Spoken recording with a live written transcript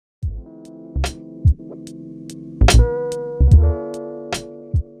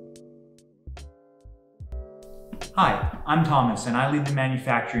Hi, I'm Thomas and I lead the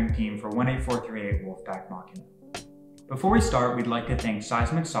manufacturing team for 18438 Wolfpack Machina. Before we start, we'd like to thank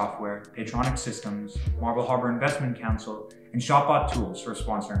Seismic Software, Patronic Systems, Marble Harbor Investment Council, and ShopBot Tools for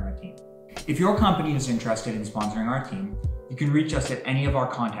sponsoring our team. If your company is interested in sponsoring our team, you can reach us at any of our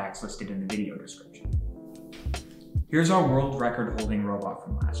contacts listed in the video description. Here's our world record holding robot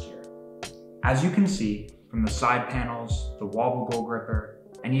from last year. As you can see, from the side panels, the wobble goal gripper,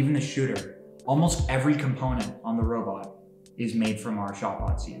 and even the shooter, almost every component on the robot is made from our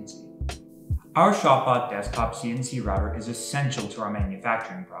ShopBot CNC. Our ShopBot desktop CNC router is essential to our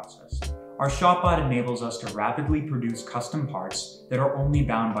manufacturing process. Our ShopBot enables us to rapidly produce custom parts that are only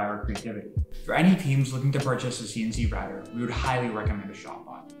bound by our creativity. For any teams looking to purchase a CNC router, we would highly recommend a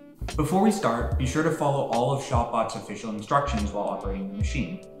ShopBot. Before we start, be sure to follow all of ShopBot's official instructions while operating the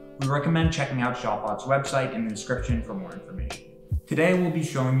machine. We recommend checking out ShopBot's website in the description for more information. Today we'll be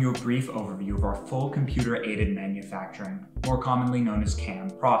showing you a brief overview of our full computer-aided manufacturing, more commonly known as CAM,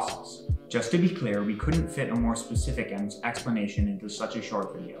 process. Just to be clear, we couldn't fit a more specific explanation into such a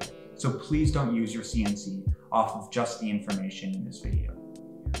short video, so please don't use your CNC off of just the information in this video.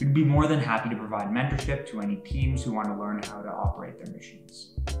 We'd be more than happy to provide mentorship to any teams who want to learn how to operate their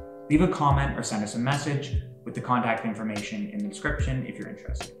machines. Leave a comment or send us a message with the contact information in the description if you're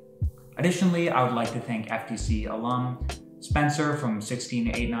interested. Additionally, I would like to thank FTC alum Spencer from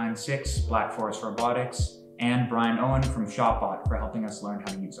 16896 Black Forest Robotics, and Brian Owen from ShopBot for helping us learn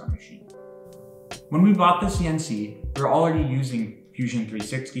how to use our machine. When we bought the CNC, we were already using Fusion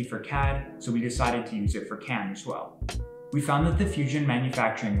 360 for CAD, so we decided to use it for CAM as well. We found that the Fusion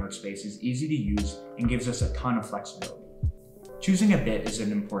manufacturing workspace is easy to use and gives us a ton of flexibility. Choosing a bit is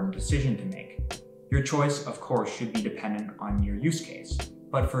an important decision to make. Your choice, of course, should be dependent on your use case,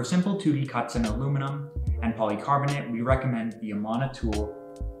 but for simple 2D cuts in aluminum and polycarbonate, we recommend the Amana Tool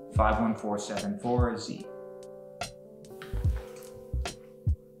 51474Z.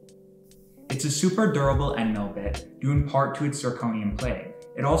 It's a super durable end mill bit, due in part to its zirconium plating.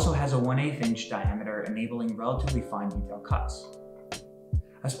 It also has a 1/8 inch diameter, enabling relatively fine detail cuts,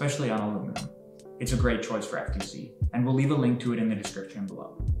 especially on aluminum. It's a great choice for FTC, and we'll leave a link to it in the description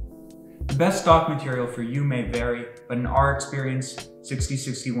below. The best stock material for you may vary, but in our experience,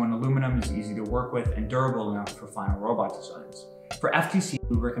 6061 aluminum is easy to work with and durable enough for final robot designs. For FTC,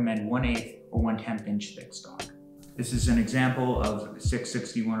 we recommend 1/8 or 1/10 inch thick stock. This is an example of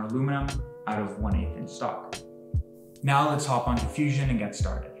 661 aluminum out of 1/8 inch stock. Now let's hop onto Fusion and get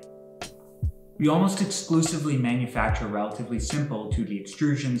started. We almost exclusively manufacture relatively simple 2D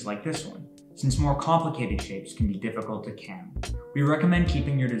extrusions like this one. Since more complicated shapes can be difficult to CAM, we recommend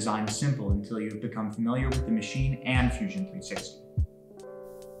keeping your design simple until you've become familiar with the machine and Fusion 360.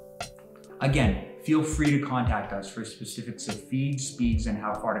 Again, feel free to contact us for specifics of feeds, speeds, and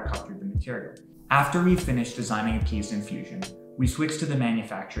how far to cut through the material. After we've finished designing a piece in Fusion, we switch to the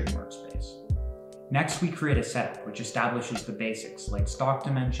manufacturing workspace. Next, we create a setup which establishes the basics like stock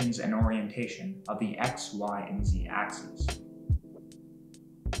dimensions and orientation of the X, Y, and Z axes.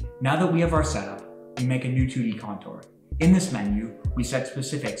 Now that we have our setup, we make a new 2D contour. In this menu, we set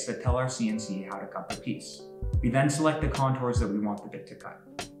specifics that tell our CNC how to cut the piece. We then select the contours that we want the bit to cut.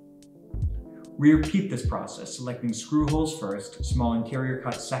 We repeat this process, selecting screw holes first, small interior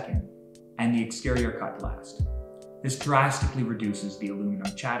cut second, and the exterior cut last. This drastically reduces the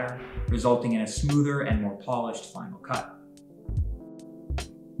aluminum chatter, resulting in a smoother and more polished final cut.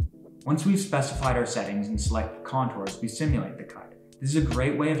 Once we've specified our settings and select the contours, we simulate the cut. This is a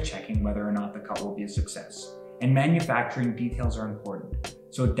great way of checking whether or not the cut will be a success. In manufacturing, details are important,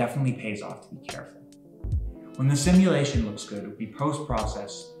 so it definitely pays off to be careful. When the simulation looks good, we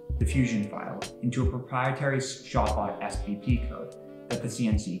post-process the Fusion file into a proprietary ShopBot SPP code that the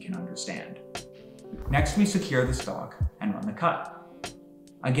CNC can understand. Next, we secure the stock and run the cut.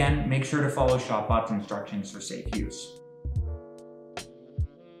 Again, make sure to follow ShopBot's instructions for safe use.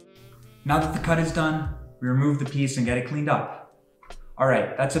 Now that the cut is done, we remove the piece and get it cleaned up.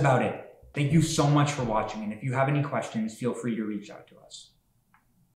 Alright, that's about it. Thank you so much for watching, and if you have any questions, feel free to reach out to us.